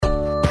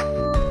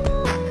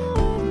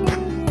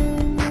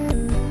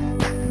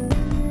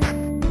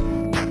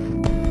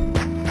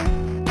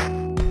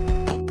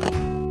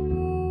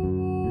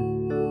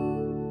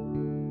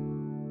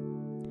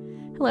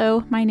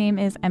Hello, my name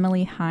is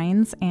Emily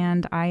Hines,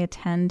 and I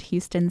attend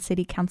Houston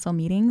City Council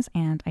meetings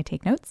and I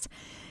take notes.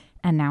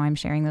 And now I'm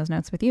sharing those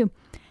notes with you.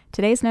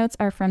 Today's notes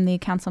are from the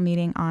council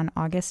meeting on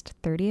August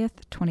 30th,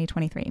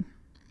 2023.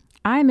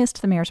 I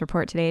missed the mayor's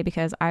report today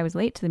because I was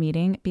late to the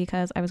meeting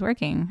because I was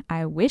working.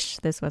 I wish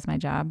this was my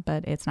job,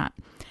 but it's not.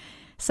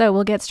 So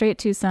we'll get straight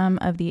to some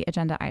of the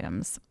agenda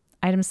items.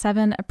 Item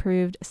 7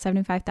 approved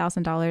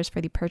 $75,000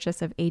 for the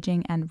purchase of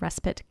aging and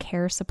respite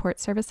care support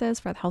services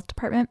for the health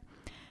department.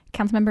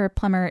 Councilmember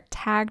Plummer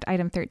tagged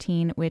item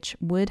 13, which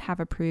would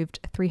have approved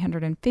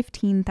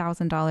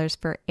 $315,000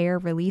 for air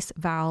release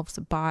valves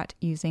bought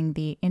using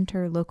the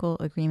interlocal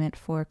agreement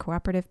for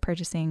cooperative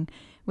purchasing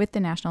with the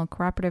National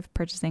Cooperative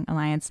Purchasing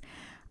Alliance.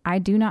 I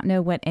do not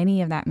know what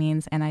any of that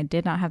means, and I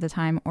did not have the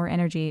time or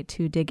energy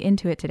to dig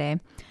into it today.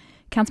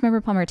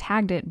 Councilmember Plummer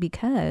tagged it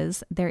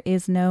because there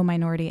is no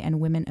minority and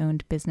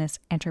women-owned business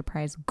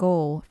enterprise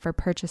goal for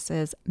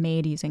purchases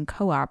made using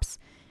co-ops,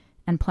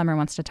 and Plummer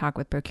wants to talk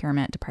with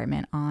procurement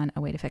department on a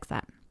way to fix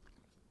that.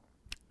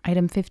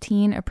 Item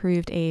 15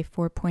 approved a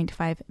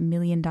 $4.5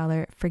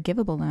 million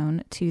forgivable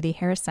loan to the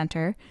Harris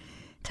Center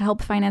to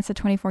help finance a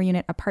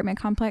 24-unit apartment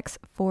complex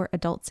for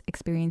adults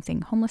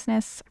experiencing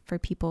homelessness, for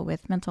people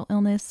with mental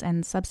illness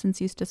and substance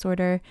use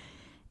disorder,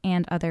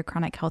 and other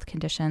chronic health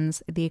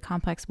conditions. The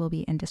complex will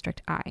be in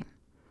District I.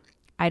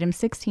 Item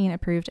 16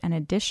 approved an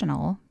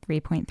additional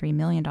 $3.3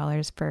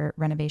 million for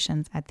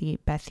renovations at the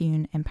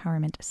Bethune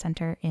Empowerment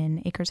Center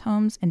in Acres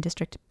Homes in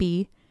District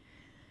B.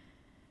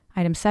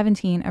 Item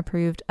 17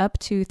 approved up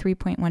to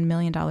 $3.1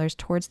 million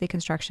towards the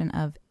construction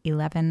of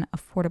 11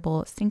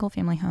 affordable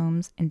single-family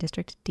homes in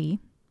District D.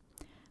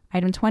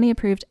 Item 20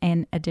 approved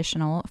an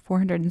additional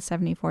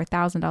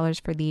 $474,000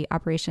 for the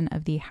operation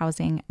of the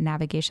Housing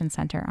Navigation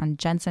Center on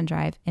Jensen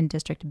Drive in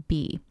District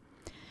B.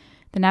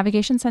 The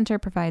Navigation Center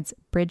provides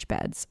bridge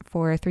beds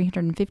for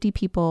 350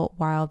 people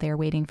while they're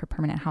waiting for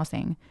permanent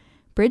housing.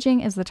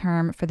 Bridging is the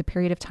term for the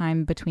period of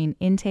time between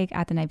intake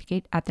at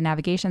the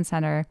Navigation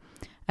Center,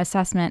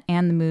 assessment,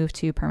 and the move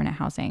to permanent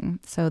housing.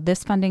 So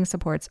this funding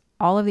supports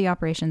all of the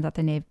operations at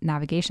the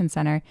Navigation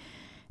Center,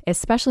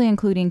 especially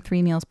including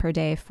 3 meals per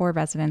day for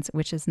residents,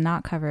 which is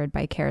not covered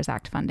by CARES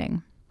Act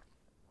funding.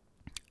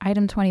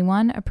 Item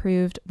 21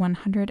 approved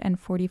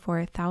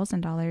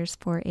 $144,000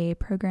 for a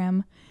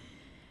program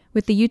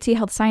with the UT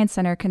Health Science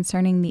Center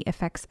concerning the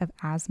effects of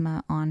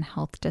asthma on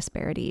health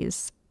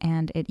disparities,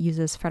 and it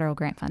uses federal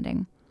grant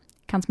funding.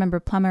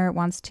 Councilmember Plummer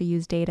wants to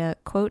use data,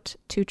 quote,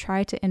 to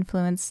try to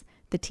influence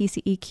the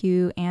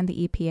TCEQ and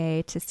the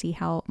EPA to see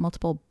how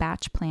multiple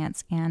batch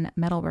plants and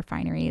metal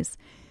refineries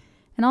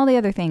and all the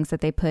other things that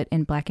they put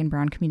in Black and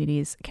brown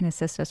communities can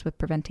assist us with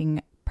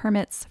preventing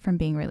permits from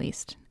being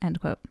released,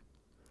 end quote.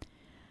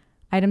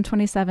 Item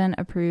 27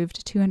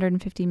 approved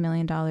 $250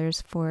 million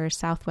for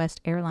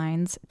Southwest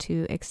Airlines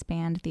to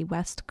expand the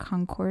West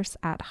Concourse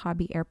at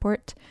Hobby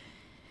Airport.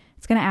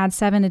 It's going to add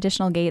 7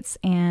 additional gates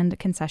and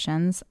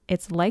concessions.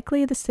 It's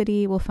likely the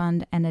city will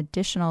fund an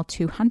additional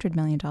 $200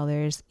 million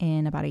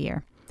in about a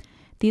year.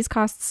 These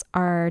costs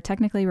are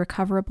technically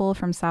recoverable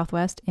from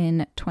Southwest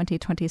in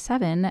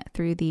 2027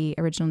 through the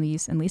original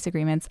use and lease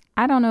agreements.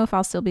 I don't know if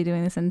I'll still be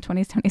doing this in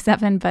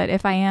 2027, but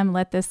if I am,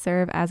 let this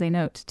serve as a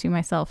note to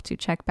myself to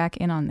check back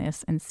in on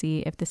this and see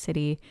if the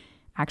city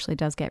actually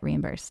does get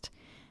reimbursed.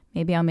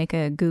 Maybe I'll make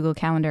a Google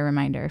Calendar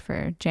reminder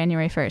for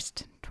January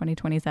 1st,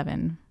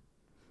 2027.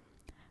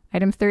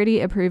 Item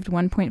 30 approved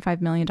 $1.5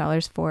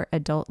 million for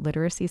adult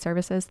literacy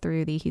services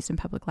through the Houston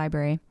Public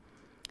Library.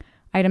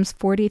 Items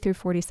 40 through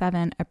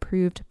 47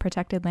 approved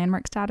protected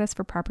landmark status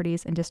for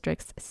properties in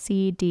districts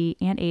C, D,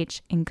 and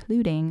H,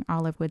 including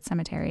Olivewood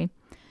Cemetery.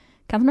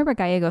 Councilmember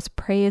Gallegos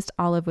praised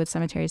Olivewood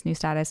Cemetery's new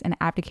status and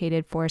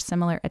advocated for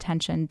similar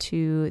attention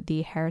to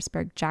the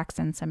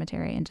Harrisburg-Jackson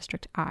Cemetery in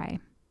District I.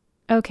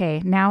 Okay,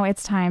 now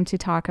it's time to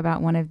talk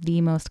about one of the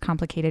most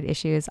complicated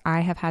issues I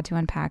have had to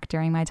unpack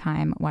during my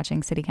time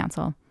watching City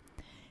Council.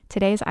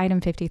 Today's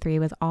item 53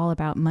 was all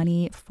about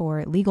money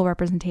for legal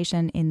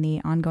representation in the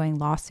ongoing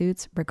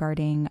lawsuits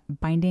regarding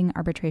binding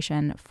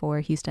arbitration for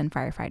Houston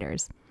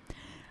firefighters.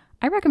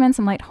 I recommend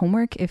some light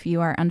homework if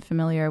you are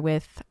unfamiliar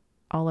with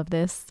all of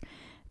this.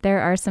 There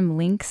are some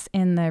links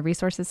in the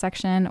resources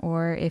section,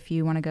 or if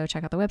you want to go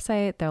check out the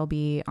website, they'll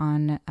be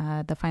on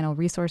the final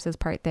resources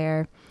part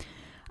there.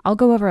 I'll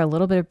go over a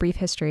little bit of brief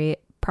history.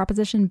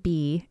 Proposition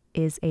B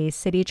is a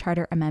city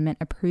charter amendment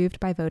approved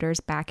by voters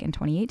back in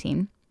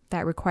 2018.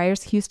 That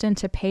requires Houston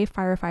to pay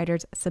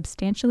firefighters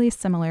substantially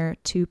similar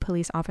to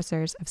police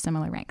officers of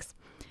similar ranks.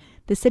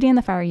 The city and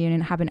the fire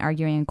union have been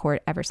arguing in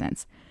court ever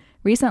since.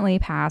 Recently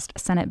passed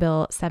Senate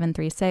Bill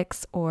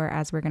 736, or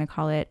as we're going to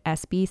call it,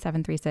 SB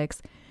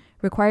 736,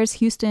 requires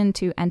Houston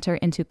to enter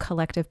into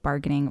collective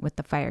bargaining with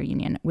the fire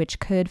union, which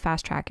could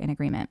fast-track an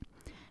agreement.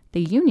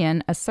 The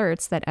union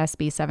asserts that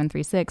SB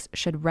 736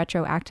 should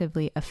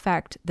retroactively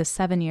affect the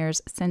 7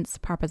 years since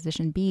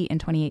Proposition B in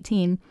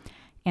 2018,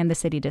 and the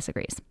city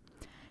disagrees.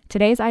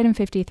 Today's item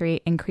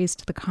 53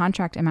 increased the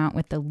contract amount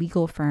with the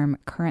legal firm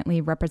currently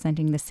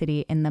representing the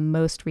city in the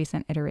most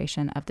recent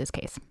iteration of this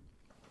case.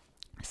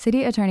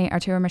 City Attorney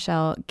Arturo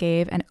Michel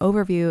gave an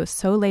overview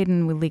so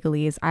laden with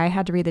legalese, I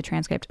had to read the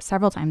transcript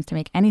several times to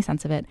make any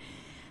sense of it.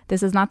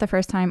 This is not the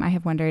first time I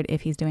have wondered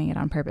if he's doing it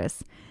on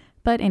purpose.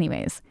 But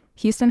anyways,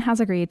 Houston has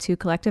agreed to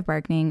collective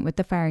bargaining with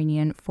the fire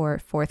union for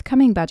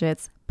forthcoming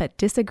budgets, but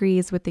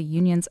disagrees with the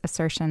union's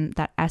assertion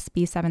that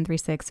SB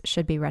 736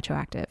 should be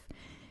retroactive.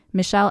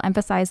 Michel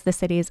emphasized the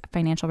city's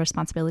financial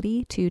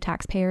responsibility to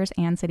taxpayers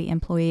and city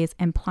employees,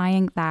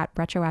 implying that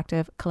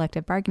retroactive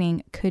collective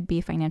bargaining could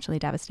be financially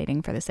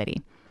devastating for the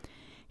city.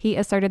 He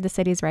asserted the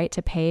city's right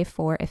to pay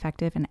for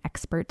effective and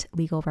expert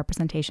legal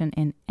representation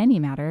in any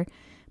matter,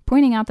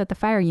 pointing out that the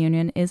fire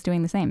union is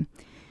doing the same.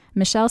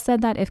 Michel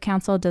said that if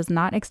council does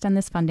not extend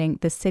this funding,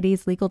 the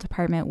city's legal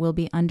department will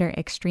be under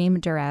extreme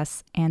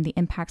duress and the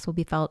impacts will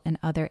be felt in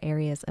other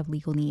areas of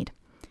legal need.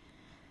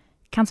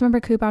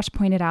 Councilmember Kubash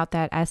pointed out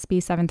that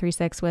SB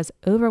 736 was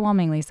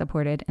overwhelmingly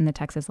supported in the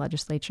Texas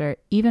legislature,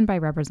 even by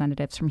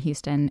representatives from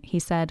Houston. He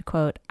said,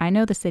 quote, "I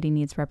know the city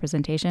needs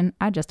representation,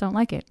 I just don't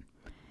like it."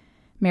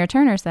 Mayor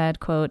Turner said,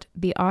 quote,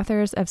 "The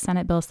authors of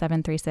Senate Bill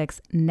 736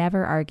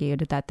 never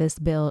argued that this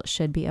bill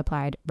should be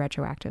applied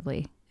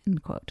retroactively,"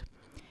 end quote.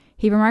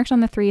 He remarked on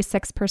the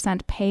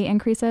 6% pay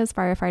increases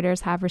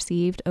firefighters have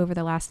received over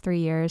the last 3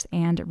 years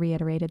and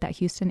reiterated that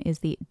Houston is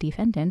the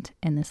defendant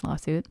in this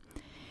lawsuit.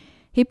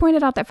 He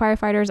pointed out that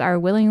firefighters are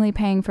willingly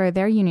paying for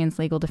their union's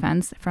legal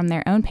defense from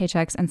their own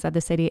paychecks and said the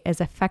city is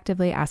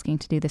effectively asking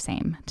to do the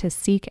same, to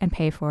seek and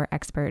pay for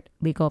expert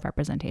legal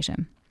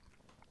representation.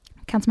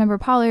 Councilmember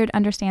Pollard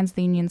understands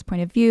the union's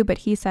point of view, but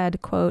he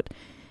said, quote,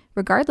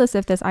 "Regardless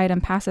if this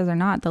item passes or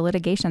not, the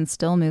litigation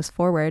still moves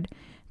forward.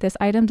 This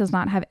item does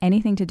not have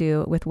anything to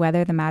do with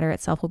whether the matter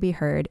itself will be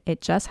heard.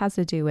 It just has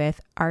to do with,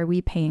 are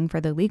we paying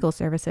for the legal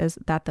services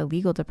that the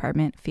legal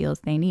department feels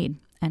they need,"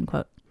 end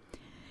quote.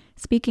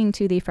 Speaking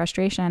to the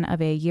frustration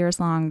of a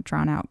years-long,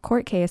 drawn-out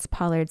court case,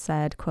 Pollard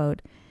said,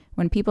 quote,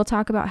 "When people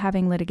talk about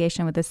having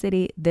litigation with the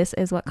city, this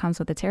is what comes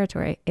with the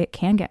territory. It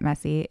can get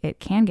messy, it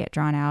can get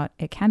drawn out,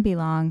 it can be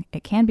long,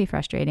 it can be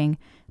frustrating,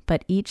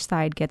 but each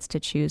side gets to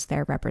choose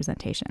their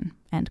representation,"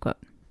 end quote.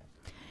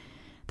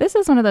 This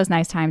is one of those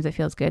nice times it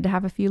feels good to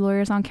have a few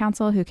lawyers on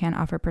council who can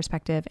offer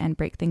perspective and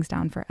break things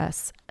down for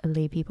us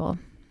lay people.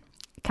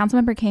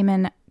 Councilmember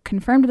Kamen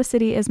confirmed the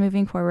city is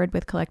moving forward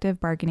with collective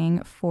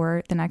bargaining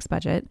for the next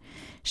budget.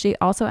 She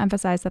also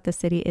emphasized that the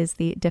city is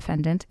the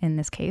defendant in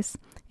this case.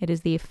 It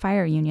is the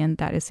fire union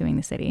that is suing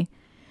the city.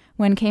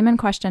 When Kamen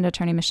questioned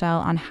Attorney Michel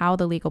on how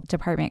the legal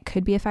department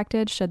could be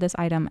affected should this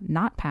item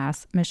not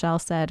pass, Michel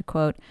said,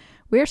 quote,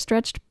 "We're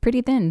stretched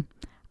pretty thin.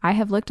 I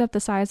have looked up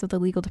the size of the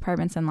legal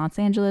departments in Los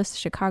Angeles,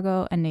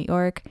 Chicago, and New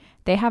York.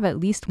 They have at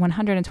least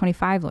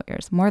 125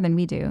 lawyers, more than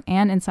we do,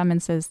 and in some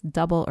instances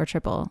double or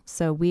triple.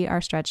 So we are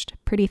stretched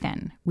pretty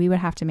thin. We would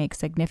have to make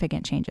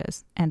significant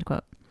changes," end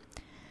quote.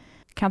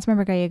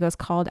 Councilmember Gallegos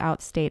called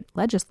out state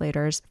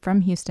legislators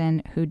from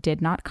Houston who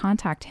did not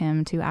contact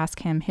him to ask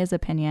him his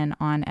opinion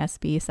on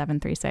SB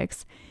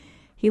 736.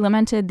 He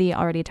lamented the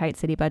already tight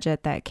city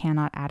budget that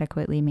cannot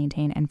adequately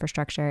maintain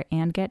infrastructure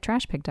and get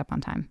trash picked up on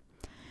time.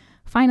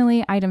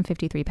 Finally, item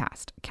 53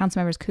 passed.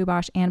 Councilmembers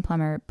Kubash and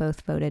Plummer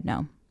both voted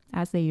no,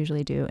 as they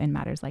usually do in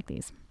matters like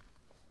these.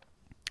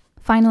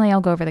 Finally,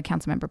 I'll go over the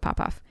Councilmember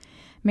pop-off.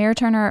 Mayor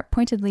Turner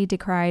pointedly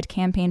decried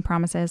campaign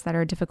promises that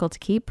are difficult to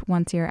keep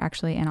once you're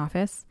actually in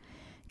office.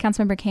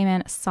 Councilmember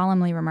Kamen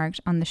solemnly remarked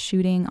on the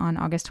shooting on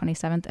August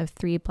 27th of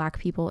 3 Black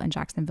people in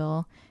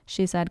Jacksonville.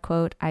 She said,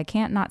 quote, "I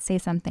can't not say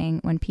something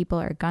when people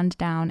are gunned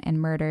down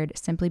and murdered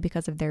simply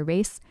because of their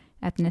race,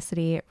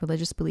 ethnicity,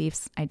 religious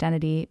beliefs,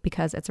 identity,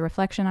 because it's a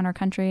reflection on our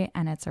country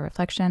and it's a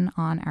reflection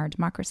on our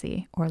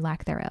democracy, or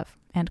lack thereof,"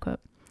 end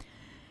quote.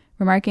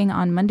 Remarking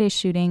on Monday's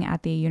shooting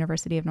at the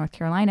University of North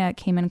Carolina,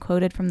 Kamen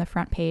quoted from the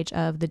front page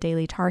of the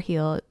Daily Tar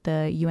Heel,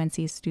 the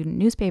UNC student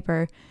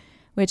newspaper,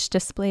 which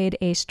displayed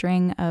a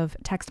string of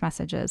text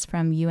messages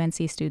from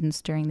UNC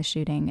students during the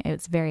shooting. It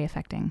was very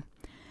affecting.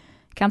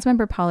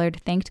 Councilmember Pollard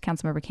thanked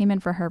Councilmember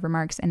Kamen for her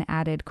remarks and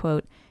added,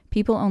 quote,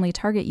 "People only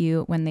target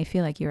you when they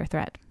feel like you're a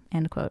threat,"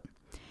 end quote.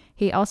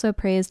 He also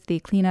praised the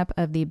cleanup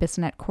of the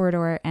Bissonnette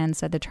corridor and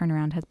said the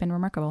turnaround has been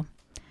remarkable.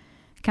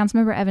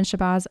 Councilmember Evan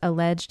Shabazz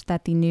alleged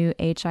that the new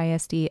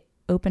HISD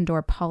open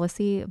door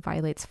policy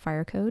violates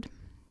fire code.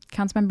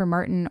 Councilmember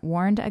Martin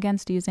warned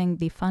against using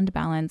the fund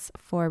balance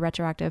for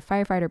retroactive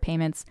firefighter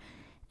payments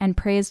and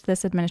praised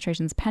this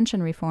administration's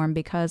pension reform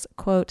because,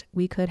 quote,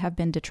 "we could have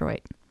been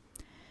Detroit."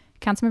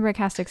 Councilmember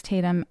Castex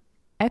Tatum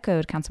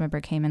echoed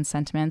Councilmember Kamen's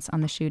sentiments on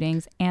the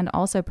shootings and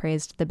also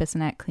praised the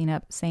Bissonnette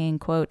cleanup, saying,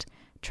 quote,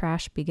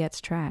 "trash begets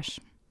trash."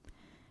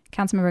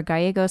 Councilmember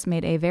Gallegos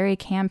made a very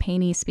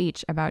campaigny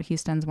speech about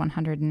Houston's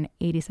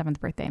 187th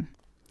birthday.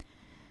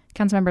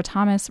 Councilmember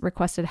Thomas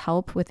requested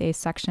help with a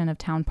section of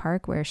Town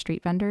Park where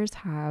street vendors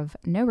have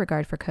no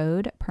regard for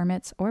code,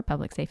 permits, or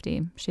public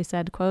safety. She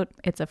said, quote,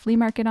 "it's a flea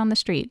market on the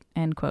street,"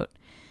 end quote,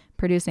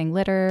 producing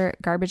litter,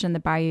 garbage in the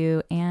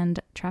bayou,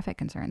 and traffic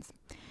concerns.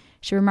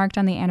 She remarked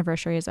on the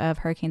anniversaries of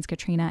Hurricanes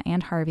Katrina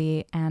and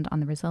Harvey and on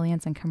the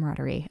resilience and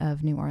camaraderie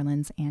of New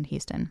Orleans and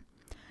Houston.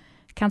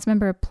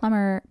 Councilmember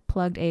Plummer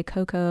plugged a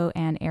COCO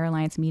and Air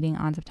Alliance meeting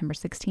on September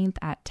 16th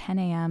at 10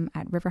 a.m.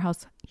 at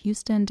Riverhouse,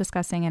 Houston,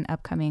 discussing an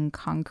upcoming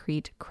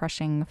concrete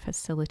crushing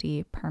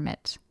facility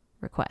permit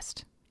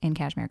request in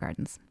Kashmere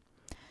Gardens.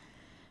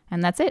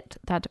 And that's it.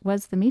 That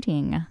was the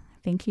meeting.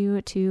 Thank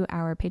you to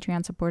our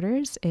Patreon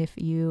supporters. If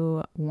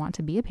you want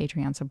to be a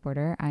Patreon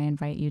supporter, I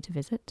invite you to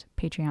visit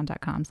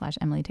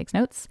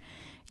patreon.com/EmilyTakesNotes.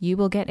 You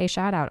will get a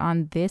shout out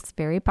on this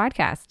very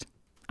podcast.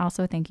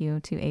 Also, thank you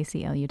to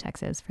ACLU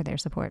Texas for their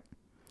support.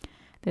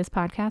 This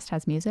podcast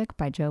has music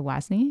by Joe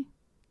Wasney,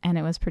 and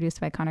it was produced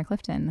by Connor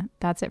Clifton.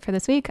 That's it for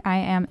this week. I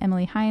am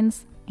Emily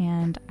Hines,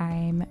 and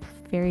I'm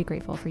very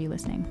grateful for you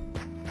listening.